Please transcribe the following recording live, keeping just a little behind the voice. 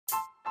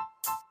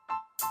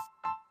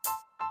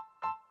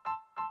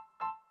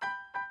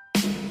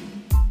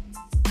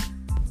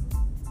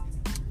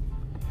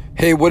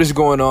Hey, what is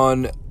going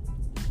on,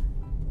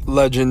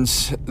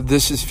 legends?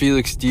 This is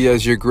Felix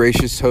Diaz, your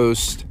gracious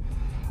host.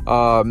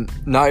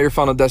 Not Your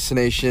Final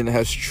Destination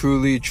has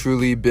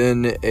truly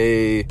been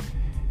a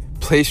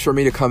place for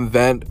me to come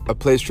vent, a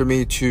place for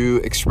me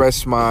to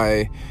express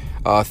my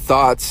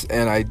thoughts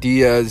and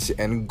ideas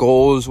and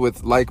goals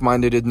with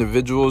like-minded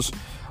individuals.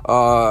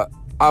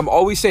 I'm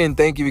always saying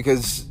thank you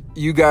because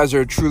you guys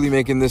are truly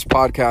making this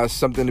podcast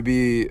something to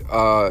be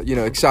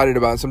excited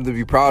about, something to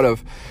be proud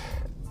of.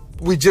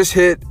 We just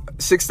hit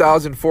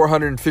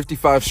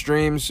 6,455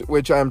 streams,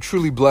 which I'm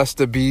truly blessed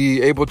to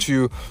be able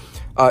to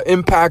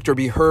impact or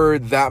be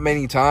heard that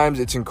many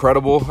times. It's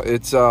incredible.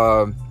 It's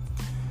something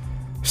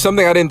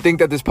I didn't think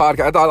that this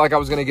podcast, I thought I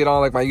was going to get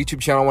on my YouTube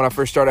channel. When I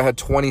first started, I had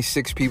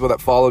 26 people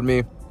that followed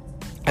me.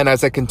 And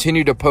as I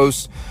continued to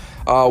post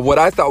what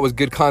I thought was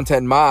good content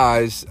in my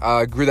eyes,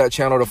 grew that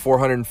channel to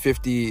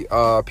 450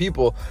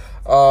 people.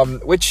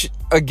 Which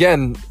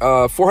again,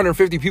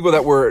 450 people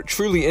that were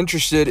truly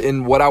interested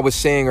in what I was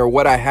saying or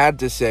what I had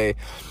to say.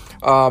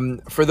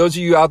 For those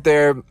of you out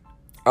there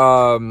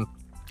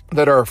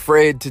that are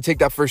afraid to take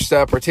that first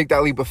step or take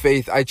that leap of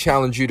faith, I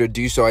challenge you to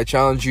do so. I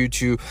challenge you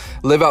to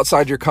live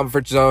outside your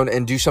comfort zone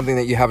and do something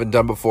that you haven't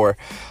done before.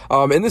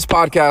 In this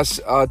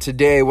podcast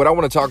today, what I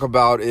want to talk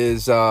about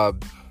is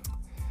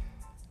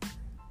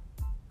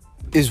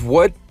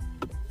what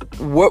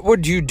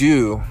would you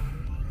do,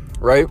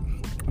 right?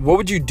 What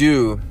would you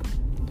do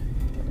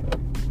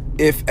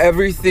if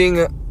everything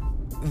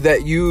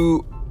that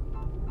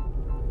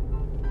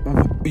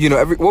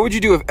what would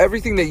you do if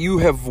everything that you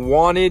have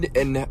wanted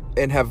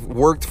and have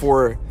worked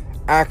for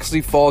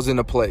actually falls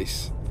into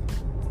place?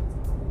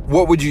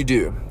 What would you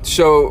do?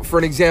 So, for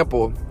an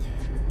example,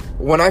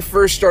 when I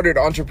first started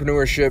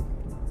entrepreneurship,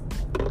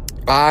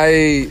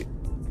 I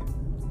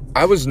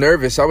was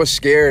nervous. I was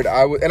scared.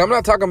 And I'm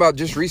not talking about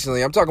just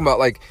recently. I'm talking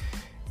about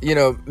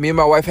me and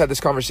my wife had this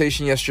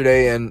conversation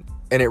yesterday, and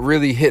it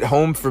really hit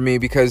home for me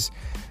because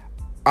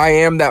I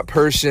am that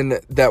person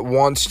that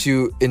wants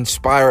to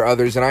inspire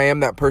others, and I am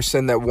that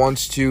person that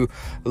wants to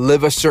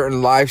live a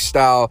certain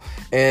lifestyle.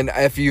 And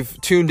if you've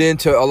tuned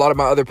into a lot of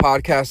my other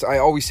podcasts, I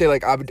always say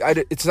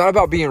it's not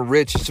about being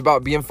rich, it's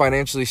about being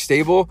financially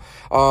stable.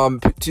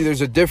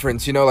 There's a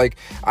difference,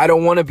 I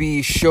don't want to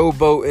be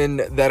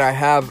showboating that I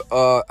have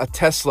a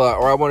Tesla,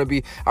 or I want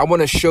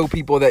to show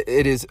people that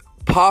it is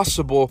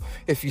possible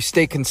if you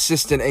stay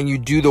consistent and you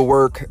do the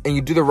work and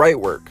you do the right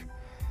work.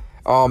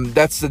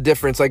 That's the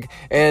difference.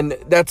 And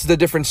that's the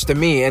difference to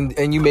me.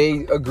 And you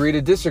may agree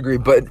to disagree,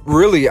 but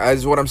really,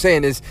 as what I'm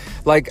saying is,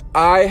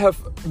 I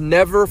have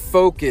never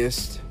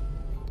focused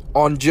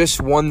on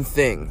just one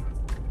thing.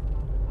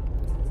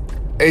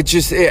 It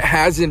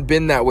hasn't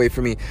been that way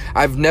for me.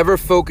 I've never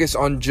focused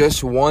on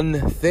just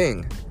one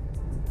thing.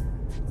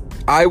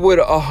 I would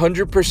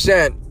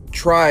 100%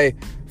 try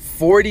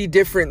 40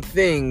 different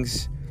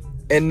things,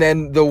 and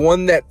then the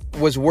one that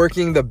was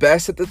working the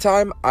best at the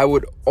time, I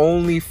would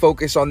only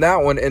focus on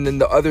that one. And then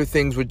the other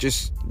things would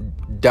just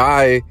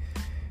die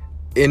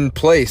in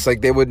place.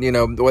 They would,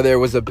 whether it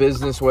was a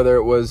business, whether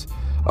it was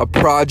a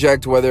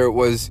project, whether it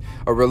was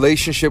a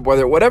relationship,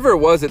 whatever it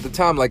was at the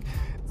time,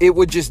 it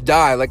would just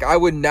die. I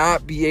would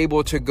not be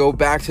able to go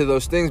back to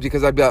those things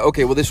because I'd be like,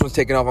 okay, well, this one's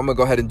taken off. I'm going to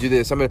go ahead and do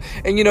this.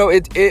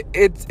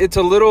 It's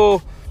a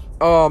little,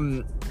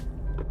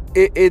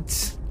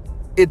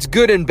 it's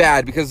good and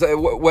bad, because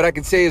what I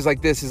can say is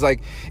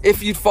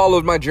if you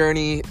followed my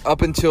journey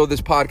up until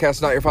this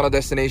podcast, Not Your Final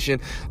Destination,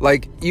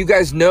 you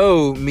guys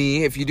know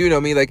me. If you do know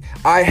me,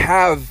 I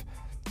have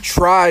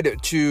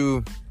tried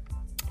to,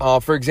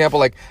 for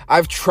example,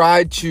 I've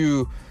tried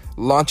to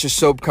launch a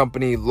soap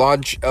company,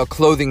 launch a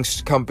clothing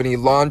company,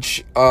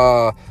 launch,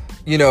 so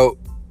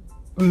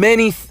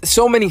many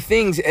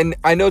things. And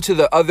I know to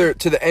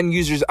the end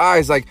user's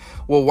eyes,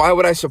 well, why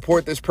would I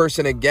support this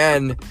person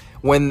again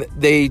when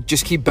they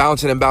just keep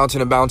bouncing around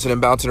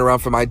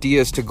from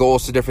ideas to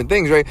goals to different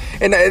things, right?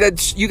 And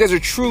that's, you guys are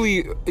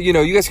truly,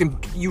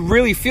 you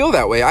really feel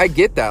that way. I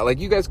get that.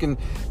 You guys can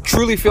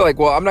truly feel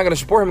well, I'm not going to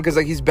support him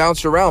because he's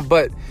bounced around.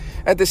 But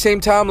at the same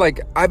time,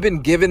 I've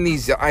been given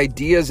these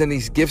ideas and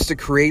these gifts to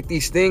create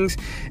these things,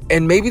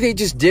 and maybe they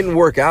just didn't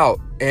work out.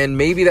 And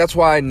maybe that's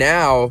why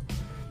now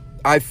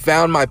I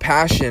found my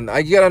passion.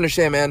 You gotta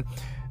understand, man,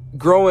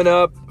 growing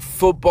up,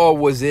 football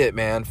was it,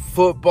 man.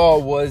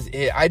 Football was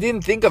it. I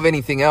didn't think of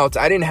anything else.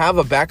 I didn't have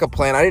a backup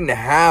plan. I didn't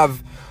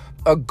have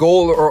a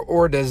goal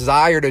or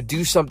desire to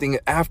do something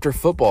after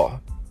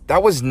football.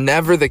 That was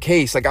never the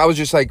case. I was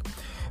just I'm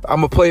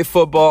gonna play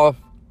football,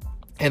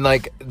 and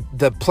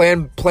the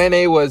plan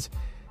A was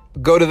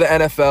go to the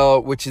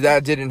NFL, which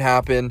that didn't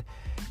happen.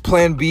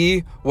 Plan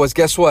B was,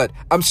 guess what?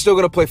 I'm still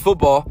going to play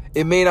football.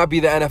 It may not be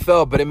the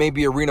NFL, but it may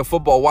be arena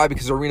football. Why?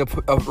 Because arena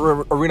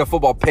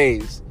football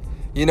pays.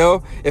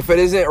 If it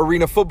isn't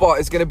arena football,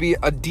 it's going to be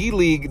a D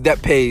league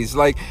that pays.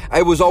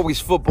 I was always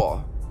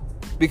football,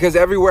 because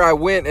everywhere I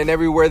went and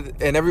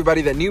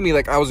everybody that knew me,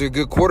 I was a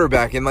good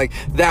quarterback. And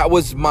that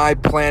was my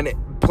plan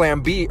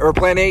B, or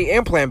plan A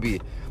and plan B.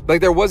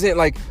 Like, there wasn't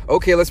like,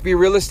 okay, let's be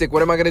realistic.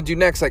 What am I going to do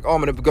next? Like, oh,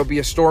 I'm going to go be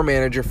a store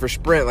manager for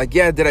Sprint. Like,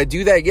 yeah, did I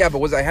do that? Yeah, but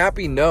was I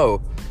happy?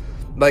 No.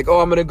 Like, oh,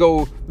 I'm going to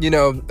go,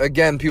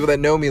 again, people that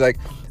know me, like,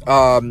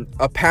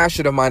 a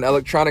passion of mine,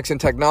 electronics and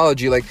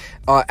technology. Like,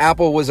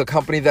 Apple was a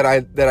company that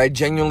I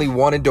genuinely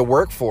wanted to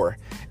work for.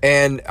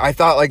 And I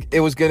thought like it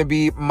was going to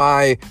be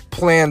my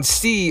plan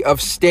C of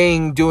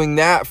staying doing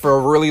that for a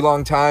really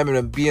long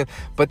time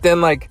but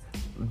then like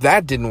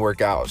that didn't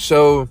work out.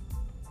 So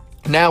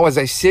now as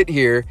I sit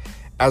here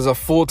as a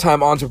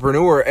full-time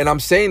entrepreneur, and I'm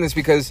saying this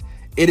because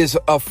it is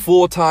a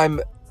full-time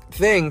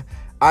thing,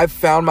 I've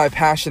found my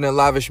passion in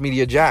Lavish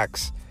Media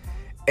Jax.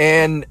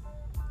 And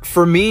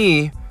for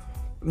me,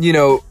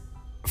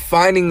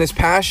 finding this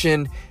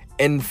passion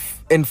and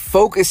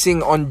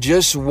focusing on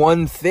just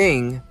one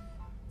thing,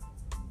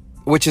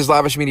 which is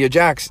Lavish Media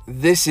Jax,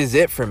 this is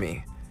it for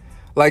me.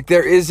 Like,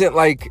 there isn't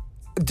like,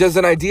 does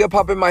an idea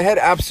pop in my head?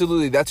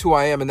 Absolutely. That's who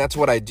I am and that's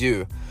what I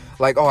do.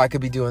 Like, oh, I could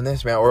be doing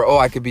this, man, or oh,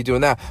 I could be doing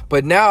that.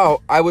 But now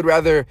I would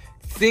rather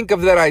think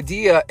of that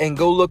idea and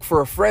go look for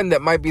a friend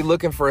that might be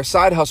looking for a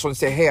side hustle and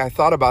say, hey, I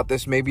thought about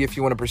this. Maybe if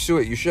you want to pursue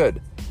it, you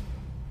should.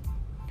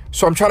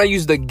 So I'm trying to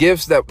use the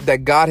gifts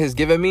that God has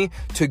given me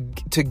to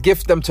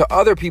gift them to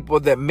other people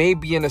that may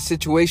be in a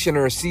situation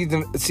or a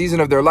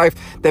season of their life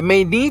that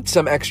may need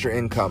some extra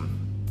income.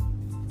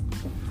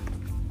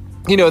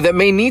 That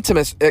may need some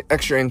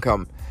extra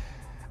income.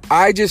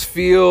 I just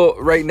feel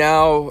right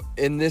now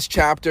in this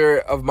chapter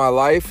of my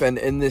life and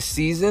in this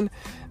season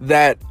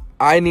that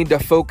I need to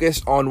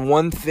focus on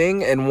one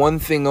thing and one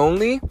thing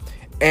only.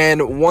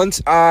 And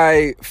once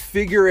I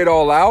figure it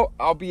all out,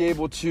 I'll be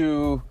able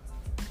to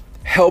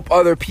help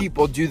other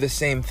people do the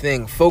same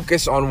thing.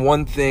 Focus on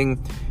one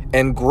thing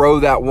and grow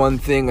that one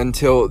thing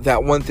until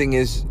that one thing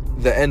is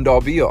the end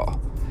all be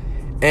all.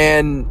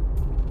 And,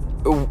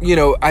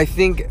 I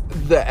think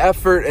the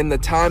effort and the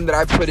time that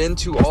I put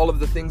into all of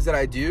the things that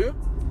I do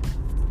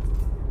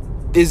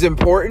is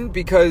important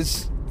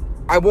because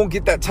I won't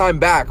get that time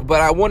back,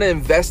 but I want to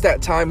invest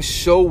that time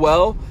so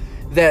well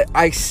that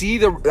I see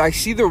the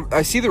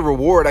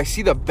reward. I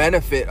see the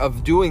benefit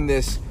of doing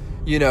this,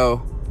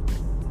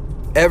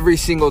 every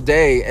single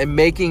day and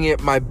making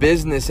it my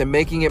business and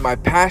making it my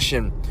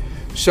passion.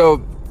 So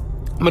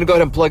I'm going to go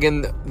ahead and plug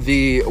in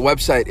the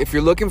website. If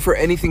you're looking for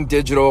anything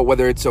digital,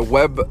 whether it's a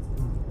web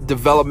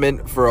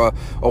development for a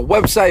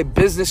website,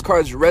 business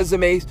cards,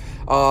 resumes,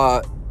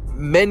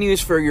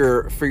 menus for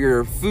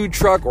your food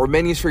truck or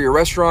menus for your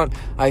restaurant,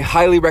 I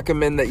highly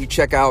recommend that you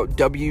check out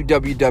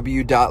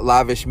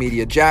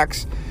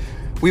www.lavishmediajax.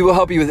 We will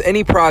help you with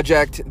any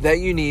project that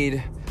you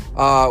need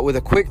with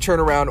a quick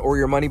turnaround or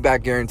your money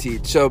back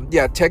guaranteed. So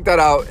yeah, check that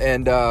out,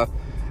 and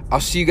I'll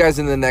see you guys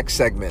in the next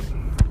segment.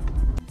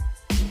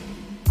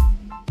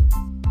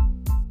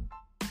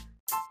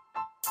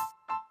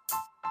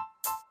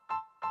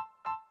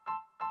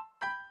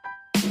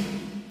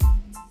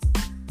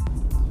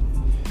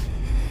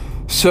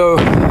 So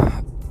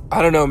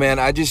I don't know, man.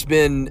 I just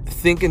been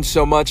thinking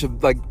so much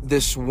of like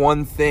this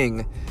one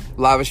thing,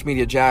 Lavish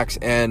Media Jax,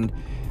 and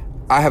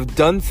I have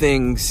done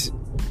things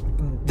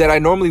that I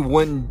normally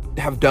wouldn't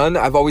have done.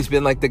 I've always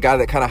been like the guy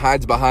that kind of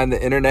hides behind the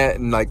internet,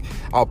 and like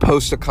I'll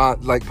post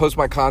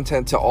my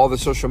content to all the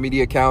social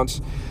media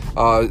accounts,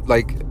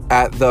 like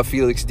at the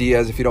Felix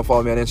Diaz if you don't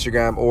follow me on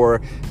Instagram,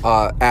 or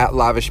at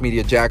Lavish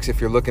Media Jax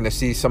if you're looking to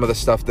see some of the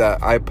stuff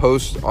that I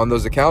post on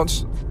those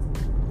accounts.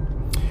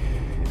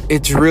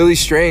 It's really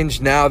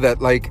strange now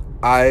that like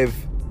I'm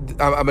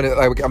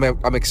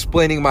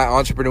explaining my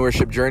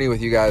entrepreneurship journey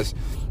with you guys.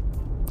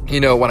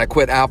 When I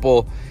quit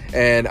Apple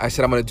and I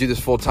said I'm going to do this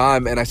full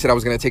time, and I said I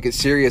was going to take it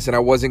serious and I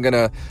wasn't going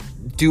to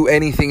do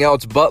anything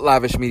else but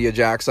Lavish Media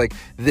Jax. Like,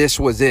 this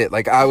was it.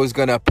 Like, I was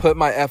going to put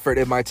my effort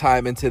and my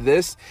time into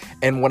this.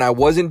 And when I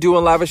wasn't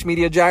doing Lavish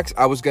Media Jax,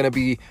 I was going to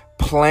be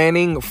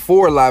planning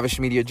for Lavish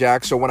Media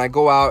Jax. So when I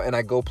go out and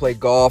I go play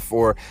golf,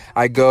 or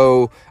I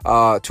go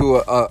to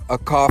a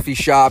coffee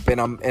shop and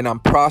I'm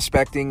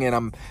prospecting and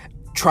I'm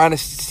trying to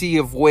see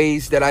of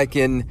ways that I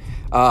can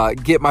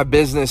get my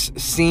business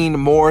seen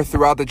more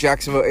throughout the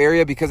Jacksonville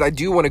area, because I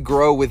do want to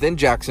grow within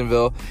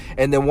Jacksonville.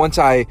 And then once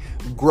I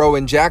grow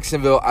in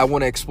Jacksonville, I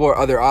want to explore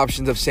other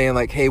options of saying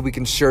like, hey, we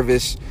can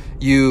service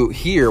you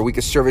here. We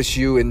could service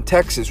you in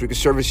Texas. We could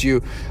service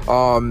you.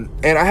 And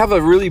I have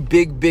a really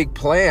big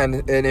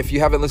plan. And if you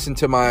haven't listened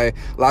to my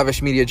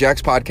Lavish Media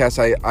Jax podcast,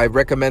 I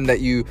recommend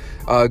that you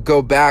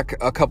go back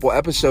a couple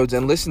episodes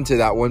and listen to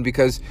that one,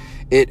 because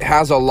it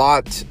has a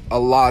lot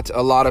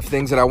of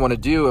things that I want to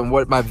do and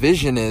what my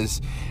vision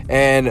is.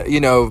 And,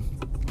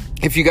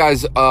 if you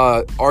guys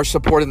are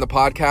supporting the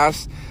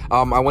podcast,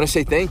 I want to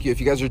say thank you. If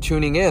you guys are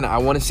tuning in, I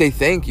want to say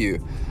thank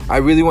you. I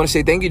really want to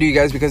say thank you to you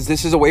guys, because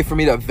this is a way for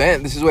me to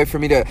vent. This is a way for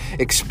me to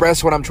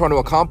express what I'm trying to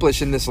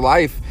accomplish in this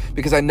life,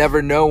 because I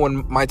never know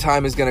when my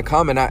time is going to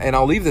come, and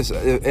I'll leave this,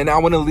 and I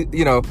want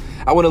to,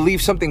 I want to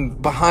leave something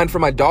behind for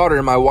my daughter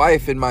and my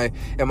wife and my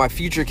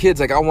future kids.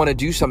 Like, I want to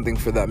do something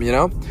for them,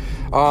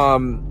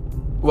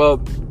 Well,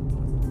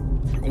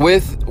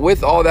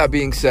 with all that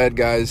being said,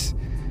 guys,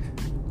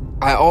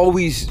 I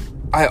always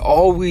I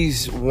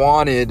always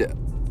wanted,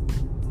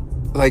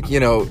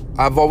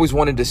 I've always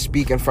wanted to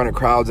speak in front of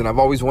crowds, and I've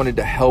always wanted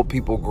to help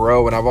people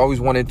grow, and I've always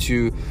wanted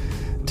to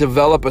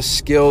develop a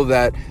skill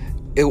that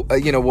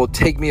will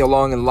take me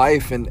along in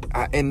life, and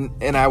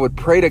I would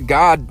pray to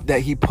God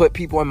that He put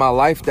people in my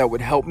life that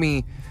would help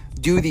me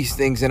do these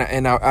things.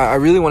 And I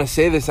really want to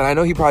say this, and I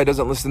know he probably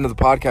doesn't listen to the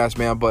podcast,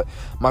 man, but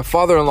my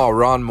father-in-law,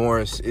 Ron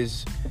Morris,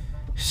 is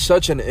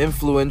such an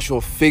influential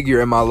figure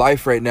in my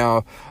life right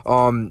now.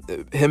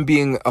 Him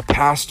being a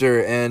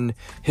pastor, and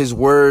his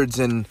words,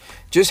 and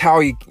just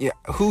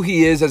who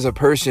he is as a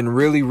person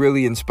really,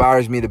 really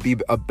inspires me to be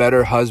a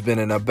better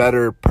husband and a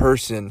better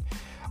person.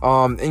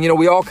 And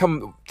we all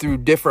come through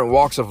different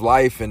walks of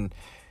life, and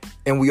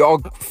we all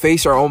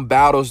face our own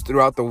battles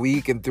throughout the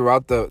week and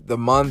throughout the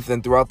month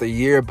and throughout the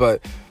year.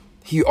 But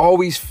he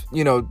always,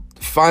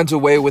 finds a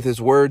way with his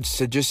words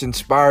to just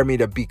inspire me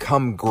to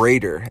become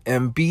greater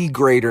and be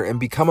greater and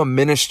become a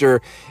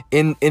minister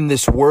in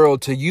this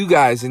world to you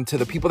guys and to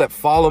the people that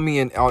follow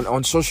me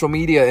on social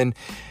media. And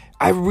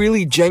I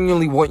really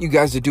genuinely want you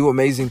guys to do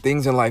amazing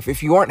things in life.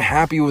 If you aren't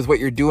happy with what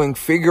you're doing,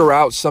 figure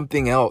out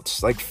something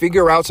else.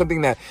 Figure out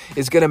something that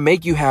is going to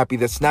make you happy,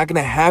 that's not going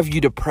to have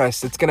you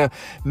depressed, that's going to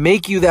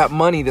make you that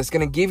money, that's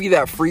going to give you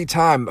that free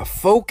time.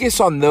 Focus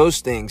on those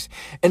things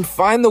and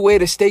find the way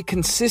to stay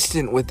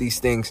consistent with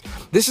these things.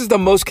 This is the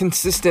most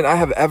consistent I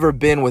have ever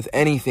been with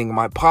anything.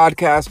 My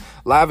podcast,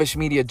 Lavish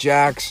Media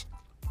Jax,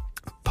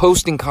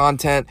 posting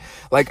content.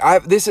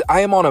 I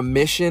am on a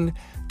mission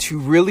to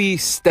really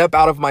step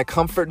out of my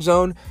comfort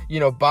zone,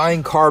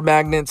 buying car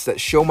magnets that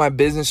show my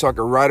business so I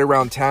can ride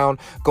around town,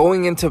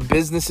 going into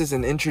businesses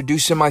and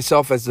introducing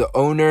myself as the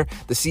owner,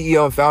 the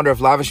CEO and founder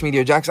of Lavish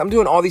Media Jax. I'm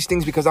doing all these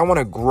things because I want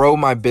to grow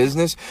my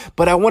business,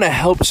 but I want to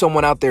help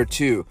someone out there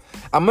too.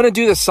 I'm going to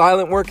do the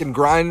silent work and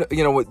grind,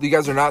 what you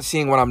guys are not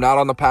seeing when I'm not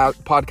on the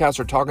podcast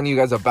or talking to you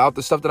guys about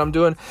the stuff that I'm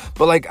doing.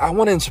 But I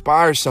want to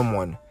inspire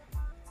someone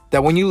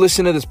that when you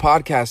listen to this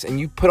podcast and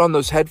you put on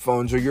those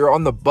headphones, or you're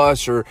on the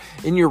bus or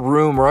in your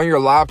room or on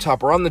your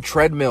laptop or on the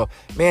treadmill,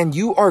 man,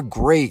 you are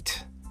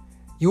great.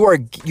 You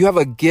have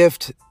a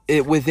gift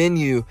within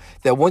you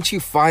that once you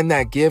find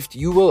that gift,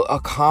 you will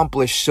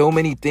accomplish so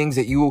many things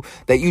that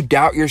you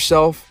doubt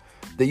yourself,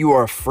 that you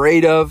are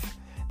afraid of,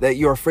 that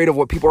you're afraid of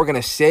what people are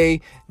going to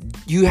say.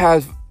 You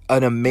have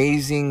an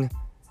amazing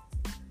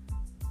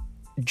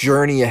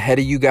journey ahead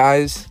of you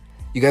guys.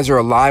 You guys are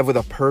alive with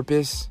a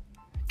purpose.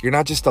 You're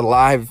not just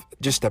alive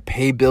just to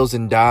pay bills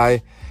and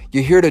die.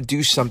 You're here to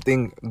do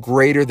something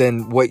greater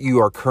than what you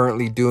are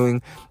currently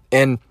doing.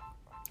 And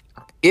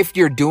if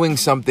you're doing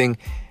something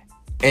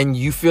and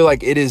you feel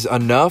like it is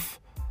enough,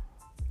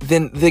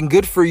 then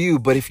good for you.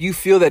 But if you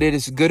feel that it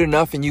is good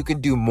enough and you can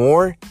do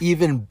more,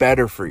 even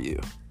better for you.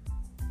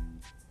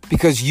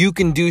 Because you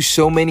can do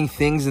so many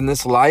things in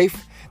this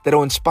life that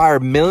will inspire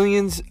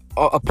millions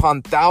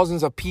upon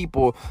thousands of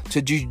people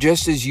to do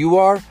just as you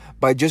are,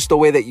 by just the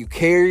way that you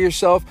carry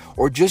yourself,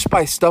 or just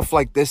by stuff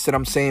like this that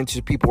I'm saying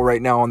to people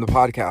right now on the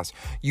podcast.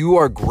 You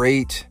are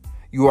great,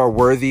 you are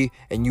worthy,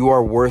 and you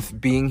are worth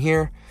being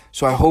here.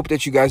 So I hope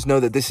that you guys know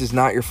that this is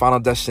not your final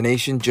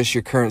destination, just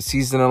your current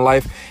season in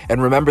life.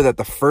 And remember that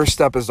the first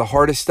step is the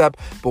hardest step,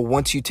 but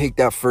once you take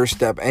that first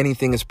step,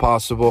 anything is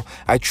possible.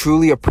 I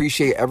truly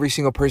appreciate every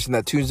single person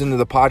that tunes into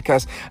the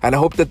podcast, and I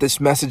hope that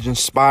this message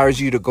inspires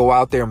you to go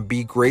out there and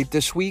be great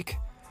this week.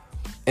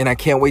 And I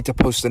can't wait to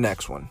post the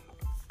next one.